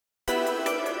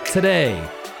Today,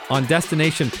 on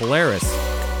Destination Polaris,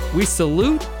 we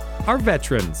salute our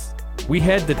veterans. We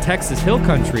head to Texas Hill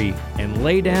Country and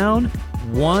lay down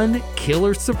one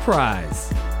killer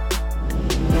surprise.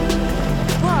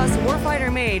 Plus,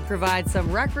 Warfighter Made provides some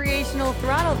recreational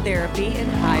throttle therapy in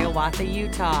Hiawatha,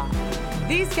 Utah.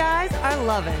 These guys are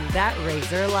loving that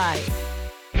razor life.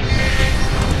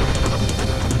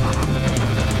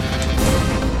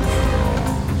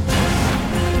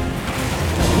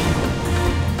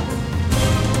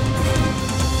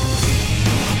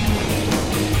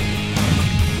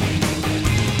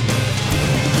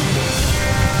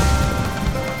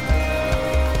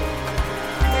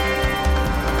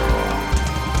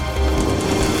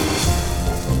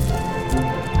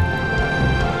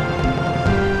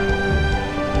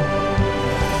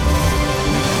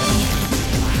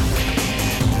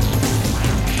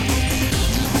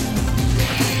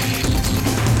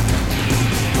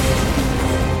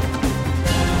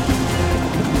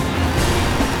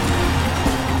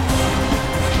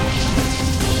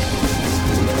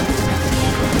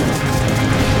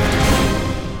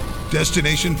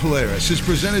 Destination Polaris is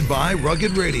presented by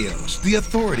Rugged Radios, the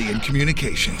authority in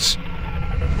communications.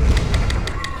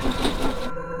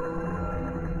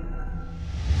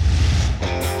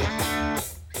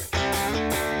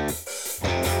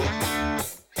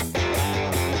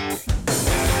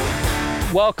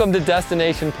 Welcome to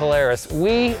Destination Polaris.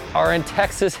 We are in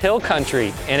Texas Hill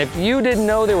Country, and if you didn't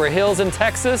know there were hills in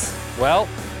Texas, well,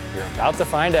 you're about to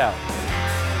find out.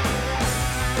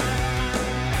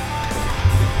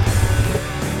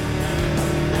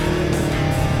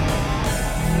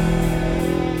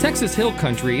 Texas Hill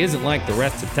Country isn't like the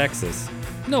rest of Texas.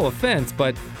 No offense,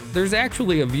 but there's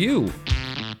actually a view.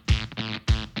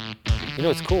 You know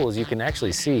what's cool is you can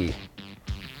actually see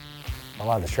a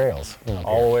lot of the trails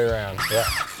all the way around. Yeah.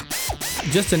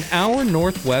 Just an hour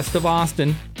northwest of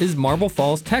Austin is Marble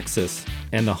Falls, Texas,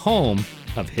 and the home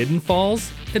of Hidden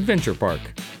Falls Adventure Park.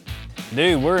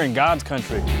 Dude, we're in God's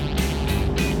country.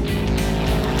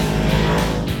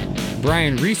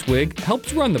 Brian Reeswig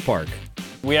helps run the park.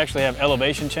 We actually have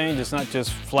elevation change. It's not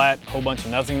just flat, whole bunch of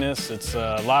nothingness. It's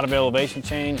a lot of elevation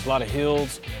change, a lot of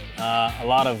hills, a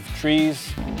lot of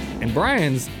trees. And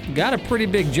Brian's got a pretty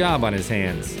big job on his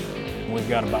hands. We've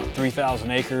got about 3,000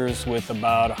 acres with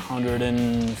about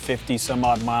 150 some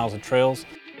odd miles of trails.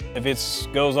 If it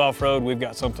goes off-road, we've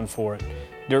got something for it.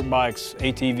 Dirt bikes,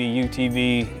 ATV,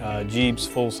 UTV, Jeeps,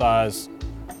 full size,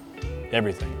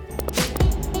 everything.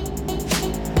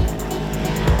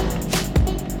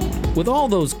 With all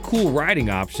those cool riding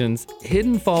options,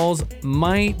 Hidden Falls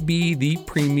might be the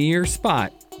premier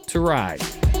spot to ride.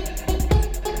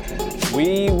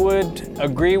 We would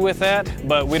agree with that,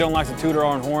 but we don't like to toot our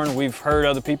own horn. We've heard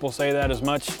other people say that as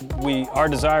much. Our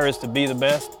desire is to be the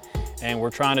best, and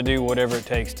we're trying to do whatever it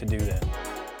takes to do that.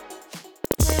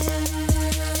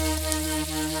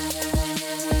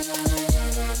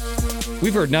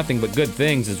 We've heard nothing but good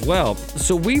things as well,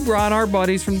 so we brought our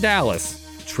buddies from Dallas.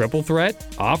 Triple Threat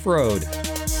Off-Road.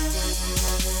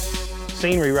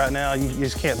 Scenery right now, you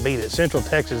just can't beat it. Central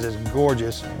Texas is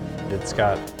gorgeous. It's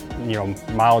got,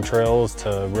 mild trails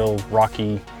to real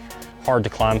rocky, hard to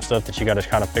climb stuff that you got to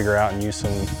kind of figure out and use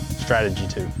some strategy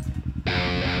to.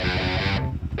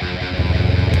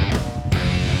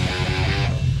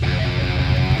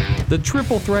 The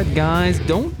Triple Threat guys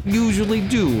don't usually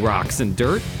do rocks and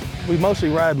dirt. We mostly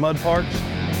ride mud parks.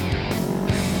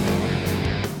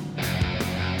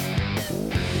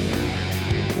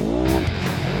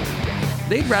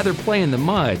 They'd rather play in the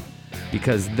mud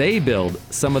because they build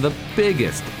some of the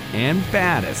biggest and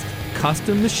baddest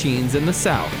custom machines in the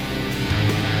South.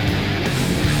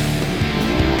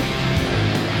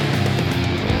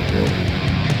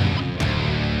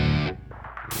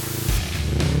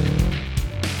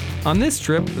 On this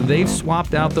trip, they've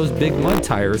swapped out those big mud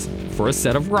tires for a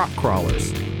set of rock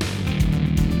crawlers.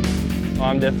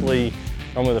 I'm definitely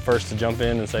normally the first to jump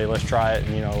in and say, let's try it,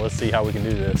 and let's see how we can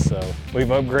do this. So we've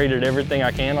upgraded everything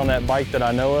I can on that bike that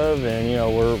I know of, and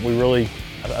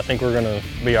I think we're gonna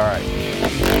be all right.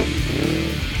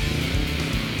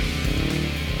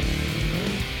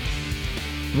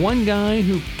 One guy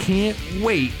who can't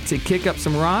wait to kick up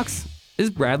some rocks is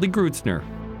Bradley Grutzner.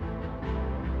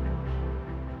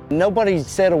 Nobody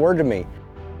said a word to me.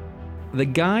 The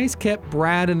guys kept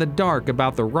Brad in the dark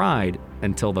about the ride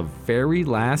until the very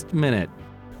last minute.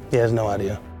 He has no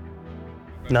idea.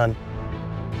 None.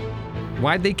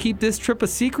 Why'd they keep this trip a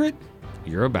secret?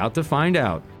 You're about to find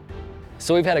out.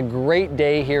 So we've had a great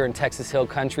day here in Texas Hill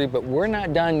Country, but we're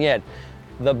not done yet.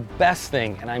 The best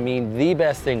thing, and I mean the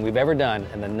best thing we've ever done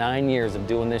in the 9 years of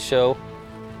doing this show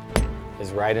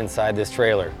is right inside this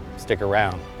trailer. Stick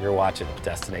around, you're watching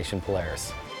Destination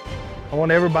Polaris. I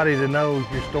want everybody to know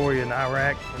your story in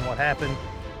Iraq and what happened.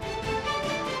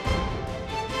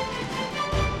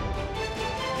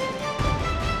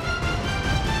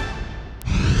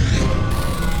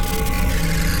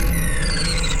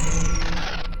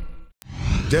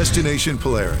 Destination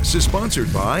Polaris is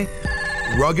sponsored by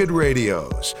Rugged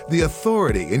Radios, the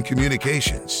authority in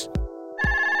communications.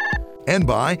 And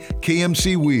by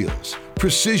KMC Wheels,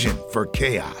 precision for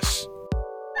chaos.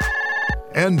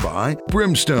 And by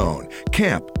Brimstone,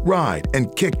 camp, ride,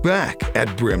 and kick back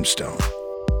at Brimstone.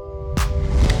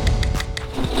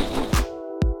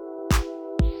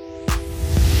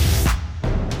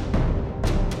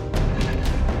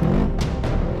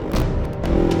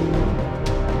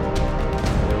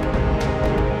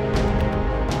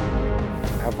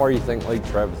 How far do you think Lake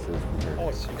Travis is from here?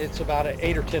 Oh, it's about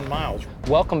 8 or 10 miles.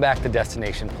 Welcome back to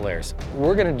Destination Polaris.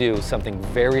 We're gonna do something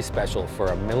very special for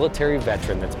a military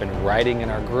veteran that's been riding in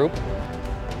our group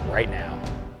right now.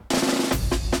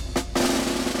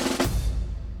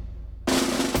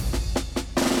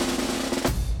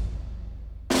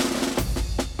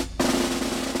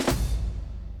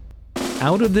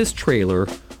 Out of this trailer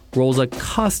rolls a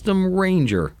custom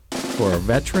Ranger for a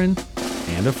veteran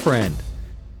and a friend.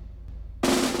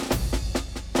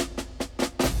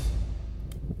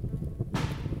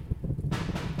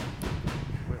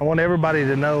 I want everybody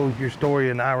to know your story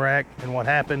in Iraq and what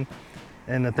happened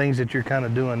and the things that you're kind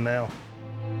of doing now.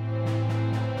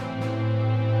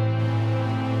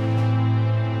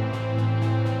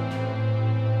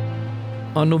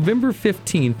 On November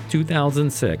 15,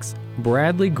 2006,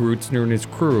 Bradley Grutzner and his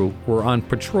crew were on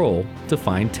patrol to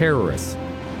find terrorists.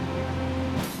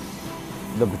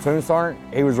 The platoon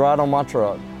sergeant, he was right on my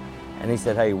truck, and he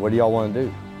said, "Hey, what do y'all want to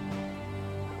do?"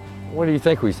 What do you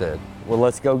think we said? Well,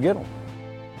 let's go get them.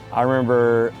 I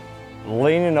remember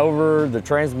leaning over the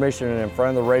transmission in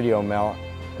front of the radio mount,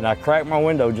 and I cracked my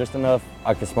window just enough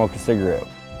I could smoke a cigarette.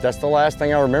 That's the last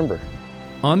thing I remember.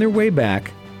 On their way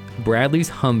back, Bradley's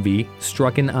Humvee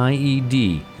struck an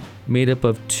IED made up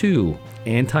of 2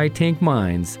 anti-tank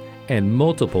mines and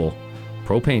multiple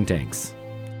propane tanks.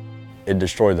 It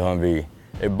destroyed the Humvee.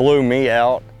 It blew me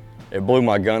out. It blew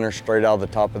my gunner straight out of the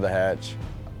top of the hatch.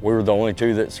 We were the only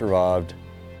 2 that survived.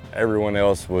 Everyone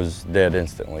else was dead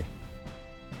instantly.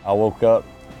 I woke up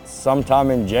sometime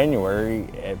in January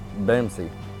at Bemsey.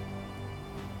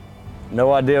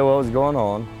 No idea what was going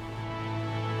on.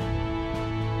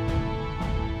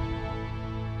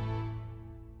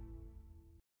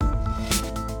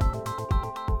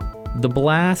 The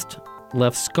blast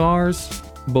left scars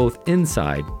both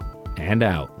inside and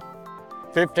out.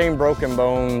 15 broken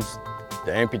bones,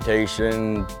 the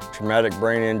amputation, traumatic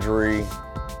brain injury.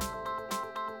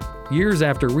 Years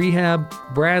after rehab,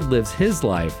 Brad lives his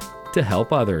life to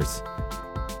help others.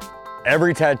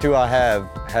 Every tattoo I have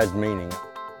has meaning.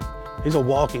 He's a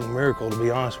walking miracle, to be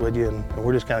honest with you, and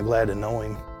we're just kind of glad to know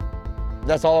him.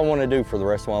 That's all I want to do for the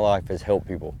rest of my life is help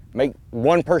people. Make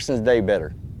one person's day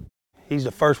better. He's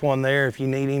the first one there if you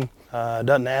need him.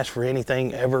 Doesn't ask for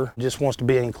anything ever. Just wants to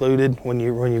be included when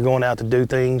you're going out to do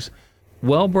things.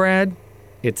 Well, Brad,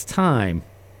 it's time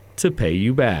to pay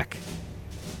you back.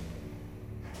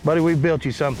 Buddy, we built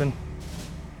you something,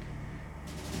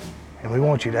 and we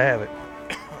want you to have it.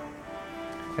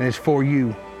 And it's for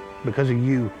you, because of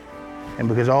you, and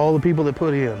because of all the people that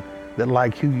put in that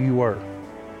like who you were.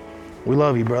 We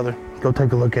love you, brother. Go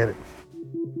take a look at it.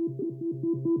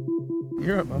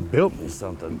 You're up, man. Built me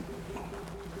something.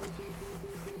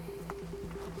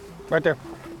 Right there.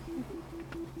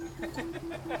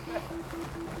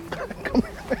 Come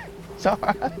here. It's all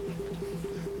right.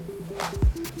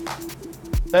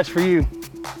 That's for you.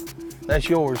 That's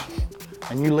yours.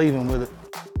 And you leaving with it.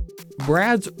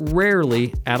 Brad's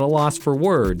rarely at a loss for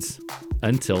words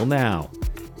until now.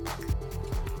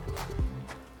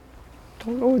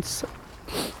 Don't know what to say.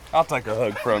 I'll take a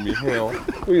hug from you. Hell,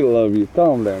 we love you.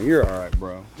 Calm down. You're all right,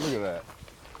 bro. Look at that.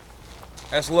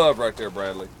 That's love right there,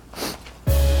 Bradley.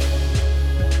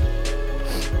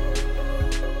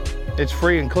 It's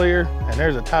free and clear, and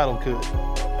there's a title to it.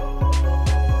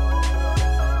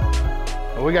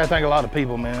 Well, we got to thank a lot of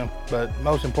people, man, but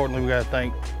most importantly, we got to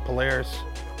thank Polaris,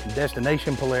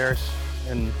 Destination Polaris,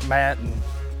 and Matt and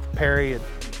Perry at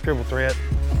Triple Threat.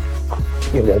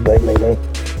 Give that back, man.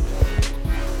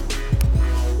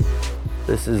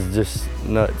 This is just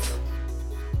nuts.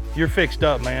 You're fixed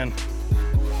up, man.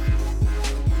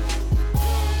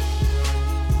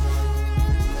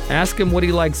 Ask him what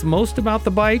he likes most about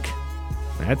the bike.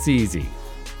 That's easy.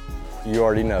 You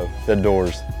already know, the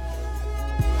doors.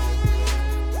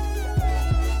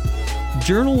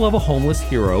 Journal of a Homeless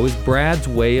Hero is Brad's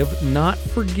way of not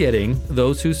forgetting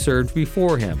those who served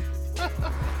before him.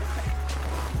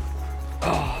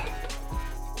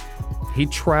 He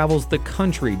travels the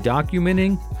country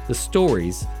documenting the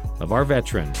stories of our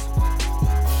veterans.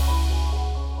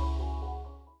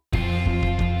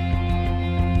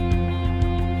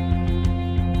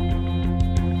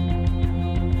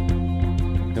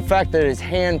 The fact that it's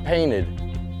hand painted,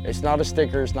 it's not a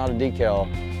sticker, it's not a decal,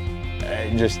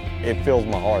 it fills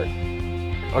my heart.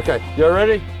 Okay, y'all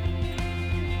ready?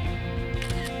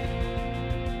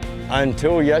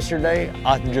 Until yesterday,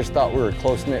 I just thought we were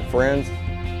close-knit friends.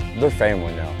 They're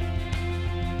family now.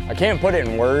 I can't put it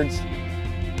in words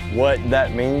what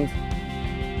that means.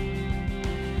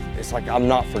 It's like I'm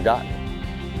not forgotten.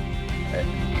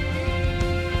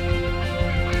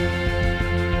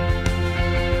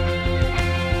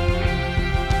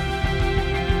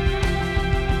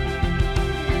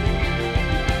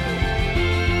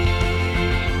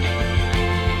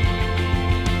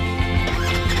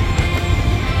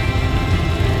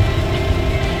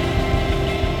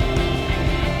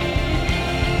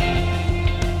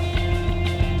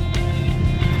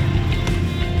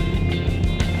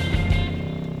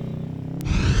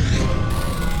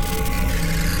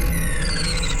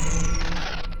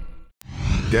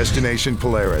 Destination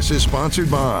Polaris is sponsored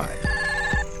by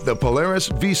the Polaris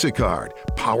Visa Card.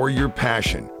 Power your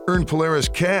passion. Earn Polaris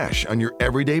cash on your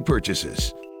everyday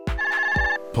purchases.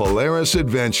 Polaris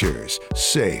Adventures.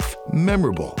 Safe,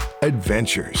 memorable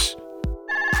adventures.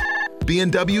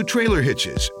 B&W Trailer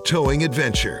Hitches. Towing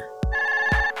adventure.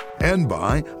 And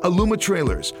by Aluma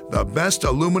Trailers, the best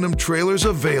aluminum trailers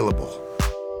available.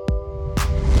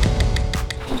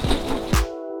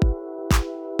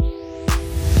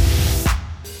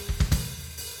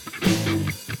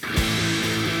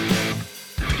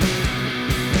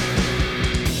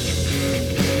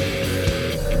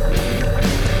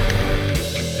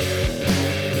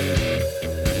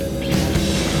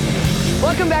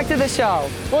 Welcome back to the show.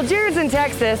 Well, Jared's in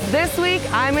Texas. This week,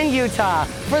 I'm in Utah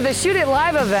for the Shoot It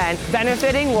Live event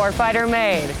benefiting Warfighter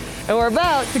Made. And we're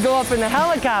about to go up in the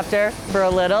helicopter for a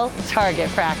little target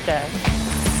practice.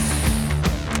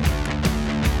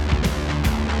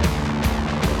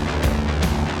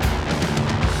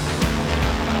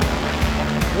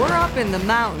 We're up in the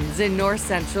mountains in north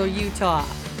central Utah.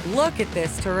 Look at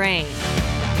this terrain.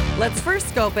 Let's first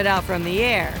scope it out from the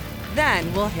air,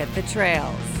 then we'll hit the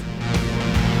trails.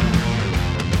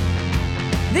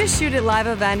 This Shoot It Live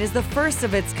event is the first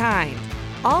of its kind.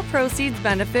 All proceeds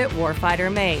benefit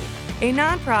Warfighter Made, a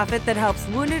nonprofit that helps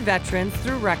wounded veterans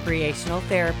through recreational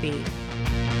therapy.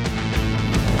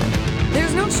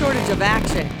 There's no shortage of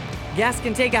action. Guests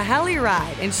can take a heli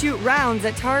ride and shoot rounds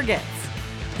at targets.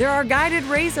 There are guided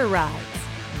razor rides,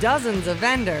 dozens of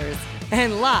vendors,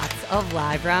 and lots of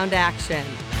live round action.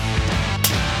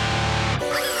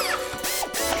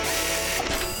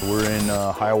 We're in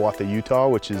Hiawatha, Utah,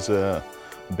 which is a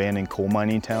abandoned coal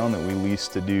mining town that we lease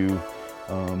to do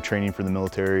training for the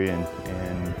military and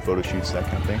photo shoots, that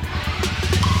kind of thing.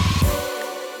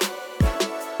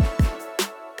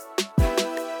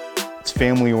 It's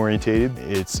family orientated.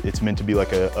 It's meant to be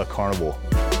like a carnival.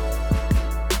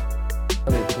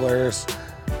 Polaris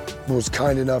was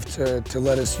kind enough to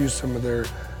let us use some of their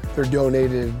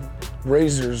donated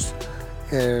razors,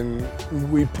 and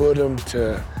we put them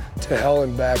to hell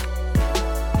and back.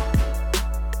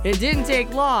 It didn't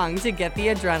take long to get the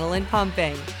adrenaline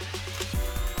pumping.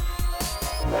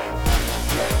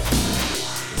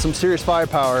 Some serious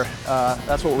firepower,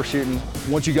 that's what we're shooting.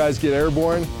 Once you guys get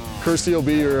airborne, Kirsty will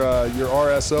be your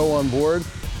RSO on board.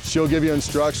 She'll give you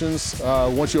instructions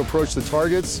once you approach the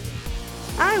targets.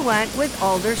 I went with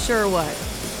Alder Sherwood.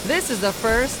 This is a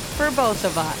first for both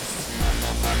of us.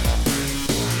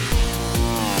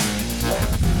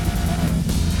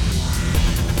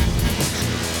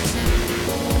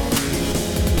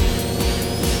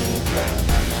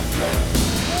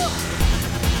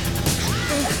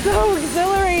 So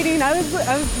exhilarating. I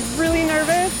was really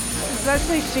nervous,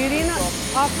 especially shooting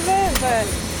off of it, but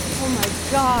oh my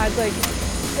God, like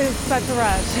it was such a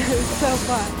rush. It was so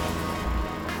fun.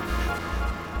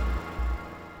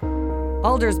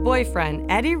 Alder's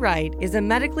boyfriend, Eddie Wright, is a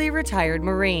medically retired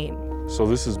Marine. So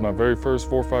this is my very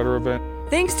first Warfighter event.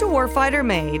 Thanks to Warfighter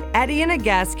Made, Eddie and a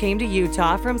guest came to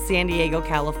Utah from San Diego,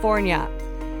 California.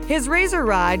 His razor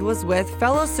ride was with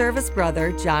fellow service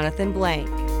brother Jonathan Blank.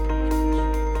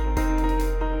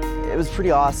 It was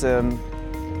pretty awesome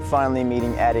finally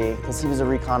meeting Eddie, because he was a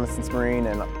reconnaissance Marine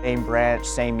and same branch,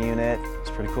 same unit. It's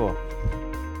pretty cool.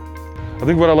 I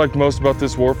think what I liked most about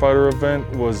this Warfighter event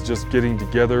was just getting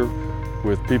together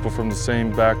with people from the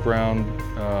same background,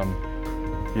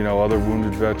 you know, other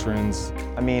wounded veterans.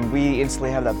 I mean, we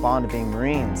instantly have that bond of being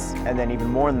Marines, and then even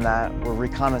more than that, we're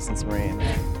reconnaissance Marines.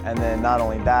 And then not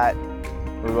only that,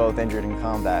 we're both injured in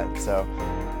combat, so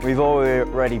we've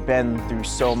already been through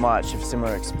so much of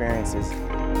similar experiences.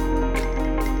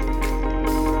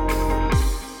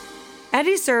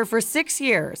 Eddie served for 6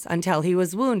 years until he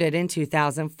was wounded in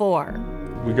 2004.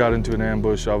 We got into an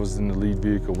ambush. I was in the lead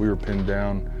vehicle. We were pinned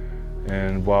down,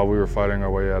 and while we were fighting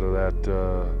our way out of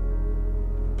that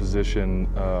position,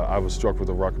 I was struck with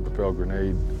a rocket-propelled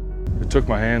grenade. It took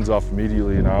my hands off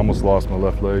immediately, and I almost lost my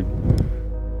left leg.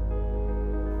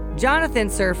 Jonathan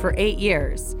served for 8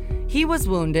 years. He was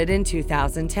wounded in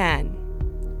 2010.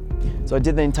 So I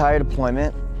did the entire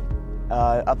deployment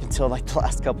up until like the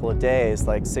last couple of days,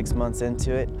 like 6 months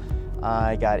into it.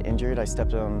 I got injured. I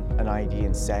stepped on an IED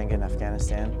in Sangin,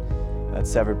 Afghanistan. That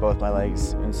severed both my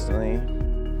legs instantly.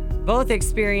 Both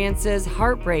experiences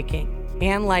heartbreaking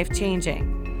and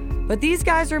life-changing. But these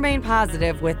guys remain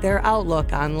positive with their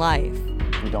outlook on life.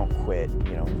 We don't quit,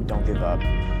 you know, we don't give up.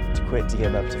 To quit, to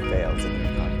give up, to fail, to be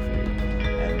concrete.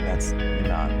 And that's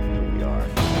not who we are.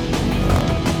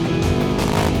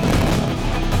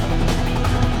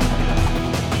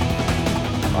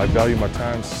 I value my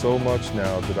time so much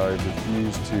now that I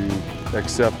refuse to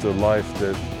accept a life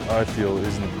that I feel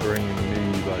isn't bringing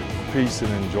me like peace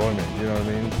and enjoyment, you know what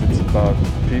I mean? It's about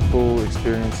people,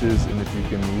 experiences, and if you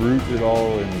can root it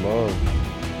all in love.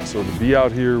 So to be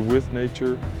out here with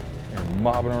nature and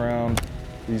mobbing around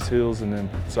these hills and then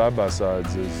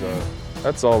side-by-sides is,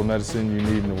 that's all the medicine you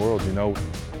need in the world, you know?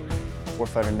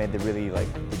 Warfighter Made, they really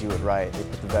they do it right. They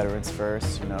put the veterans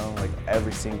first, you know? Like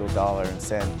every single dollar and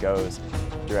cent goes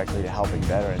directly to helping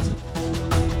veterans.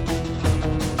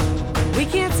 We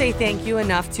can't say thank you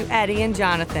enough to Eddie and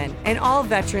Jonathan and all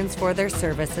veterans for their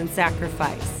service and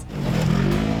sacrifice.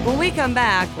 When we come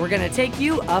back, we're gonna take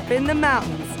you up in the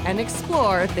mountains and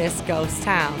explore this ghost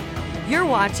town. You're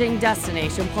watching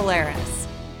Destination Polaris.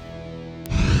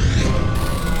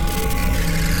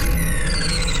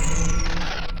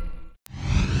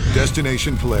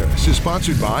 Destination Polaris is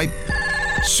sponsored by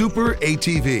Super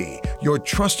ATV, your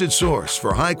trusted source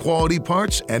for high-quality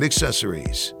parts and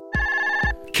accessories.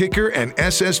 Kicker and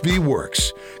SSB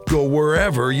Works, go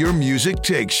wherever your music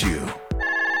takes you.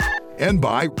 And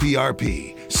by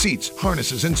PRP, seats,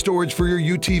 harnesses, and storage for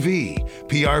your UTV.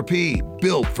 PRP,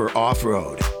 built for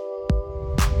off-road.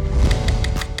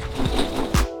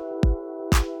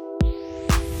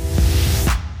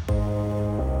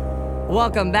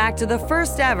 Welcome back to the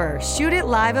first ever Shoot It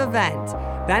Live event,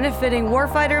 benefiting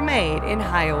Warfighter Made in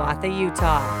Hiawatha,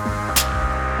 Utah.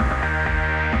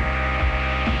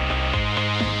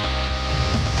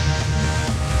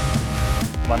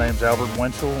 My name's Albert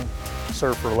Winchell.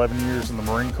 Served for 11 years in the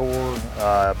Marine Corps,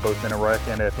 both in Iraq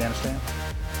and Afghanistan.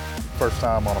 First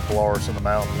time on a Polaris in the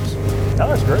mountains.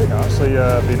 No, it's great, honestly,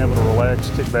 being able to relax,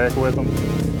 kick back with them.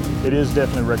 It is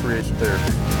definitely recreation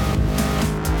therapy.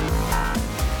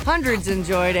 Hundreds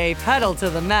enjoyed a pedal to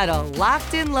the metal,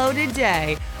 locked and loaded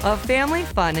day of family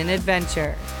fun and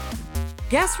adventure.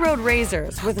 Guest rode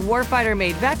razors with Warfighter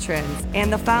Made veterans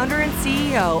and the founder and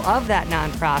CEO of that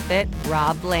nonprofit,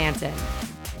 Rob Blanton.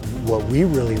 What we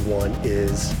really want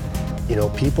is, you know,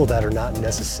 people that are not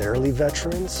necessarily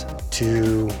veterans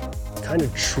to kind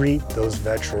of treat those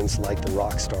veterans like the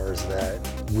rock stars that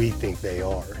we think they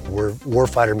are. We're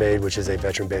Warfighter Made, which is a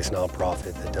veteran-based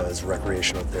nonprofit that does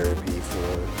recreational therapy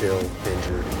for ill,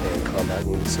 injured, and combat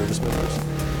wounded service members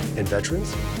and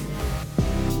veterans.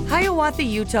 Hiawatha,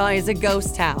 Utah is a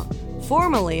ghost town,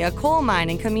 formerly a coal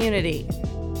mining community.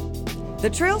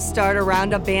 The trails start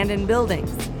around abandoned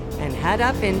buildings and head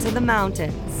up into the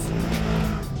mountains.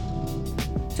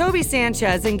 Toby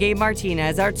Sanchez and Gabe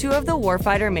Martinez are two of the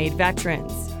Warfighter Made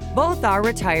veterans. Both are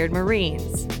retired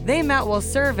Marines. They met while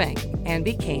serving and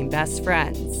became best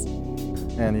friends.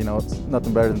 And you know, it's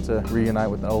nothing better than to reunite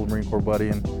with an old Marine Corps buddy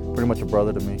and pretty much a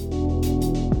brother to me.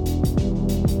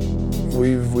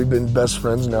 We've been best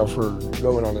friends now for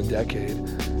going on a decade.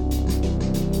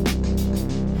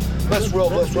 Let's roll,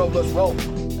 let's roll, let's roll.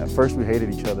 At first we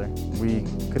hated each other. We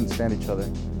couldn't stand each other.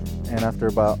 And after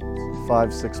about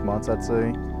 5-6 months, I'd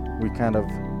say, we kind of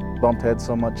bumped heads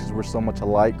so much because we're so much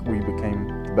alike, we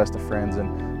became the best of friends,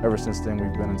 and ever since then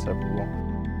we've been inseparable.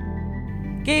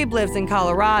 Gabe lives in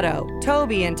Colorado,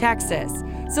 Toby in Texas,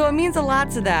 so it means a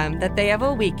lot to them that they have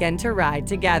a weekend to ride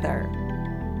together.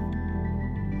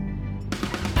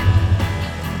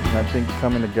 And I think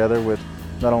coming together with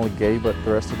not only Gabe, but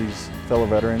the rest of these fellow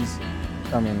veterans,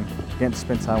 I mean, getting to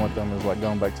spend time with them is like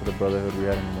going back to the brotherhood we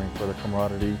had in the Marine Corps, the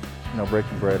camaraderie, you know,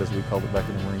 breaking bread as we called it back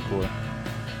in the Marine Corps.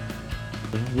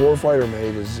 Warfighter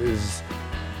Made is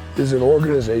is an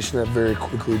organization that very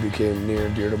quickly became near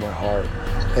and dear to my heart.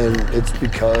 And it's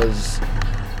because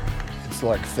it's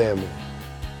like family.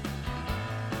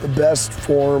 The best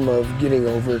form of getting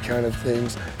over kind of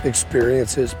things,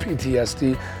 experiences,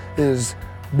 PTSD, is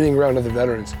being around other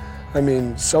veterans. I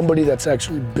mean, somebody that's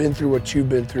actually been through what you've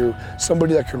been through,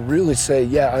 somebody that could really say,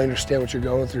 yeah, I understand what you're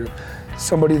going through,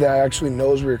 somebody that actually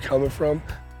knows where you're coming from.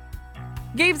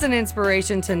 Gabe's an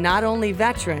inspiration to not only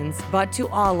veterans, but to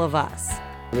all of us.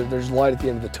 There's light at the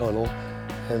end of the tunnel,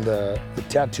 and the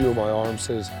tattoo on my arm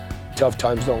says, tough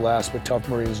times don't last, but tough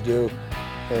Marines do.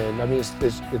 And I mean,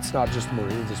 it's not just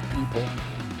Marines, it's people.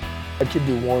 I could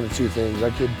do one or two things.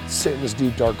 I could sit in this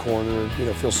deep, dark corner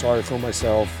and, feel sorry for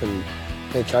myself and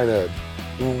kind of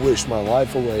wish my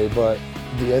life away, but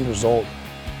the end result,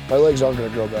 my legs aren't gonna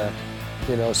grow back,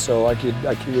 so I could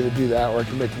either do that or I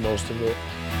could make the most of it.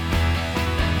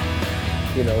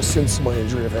 Since my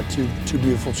injury, I've had two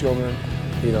beautiful children.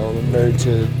 I'm married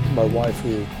to my wife,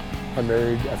 who I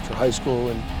married after high school,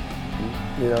 and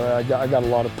I got a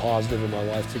lot of positive in my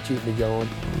life to keep me going.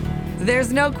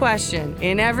 There's no question,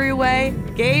 in every way,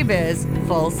 Gabe is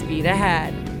full speed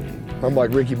ahead. I'm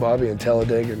like Ricky Bobby and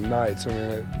Talladega Nights. I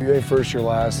mean, you ain't first, you're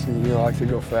last, and I like to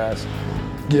go fast.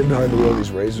 Getting behind the wheel of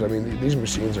these razors, I mean, these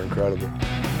machines are incredible.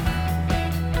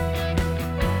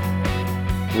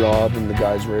 Rob and the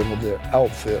guys were able to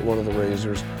outfit one of the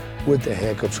razors with the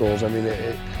hand controls. I mean,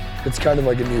 it's kind of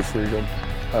like a new freedom.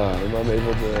 I'm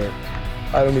able to,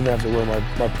 I don't even have to wear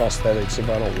my prosthetics if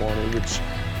I don't want to, which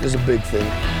is a big thing.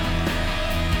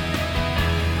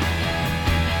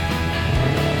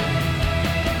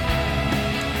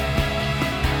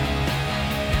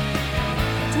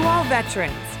 To all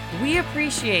veterans, we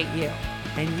appreciate you,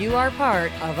 and you are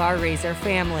part of our Razor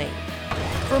family.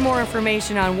 For more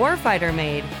information on Warfighter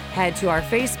Made, head to our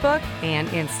Facebook and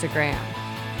Instagram.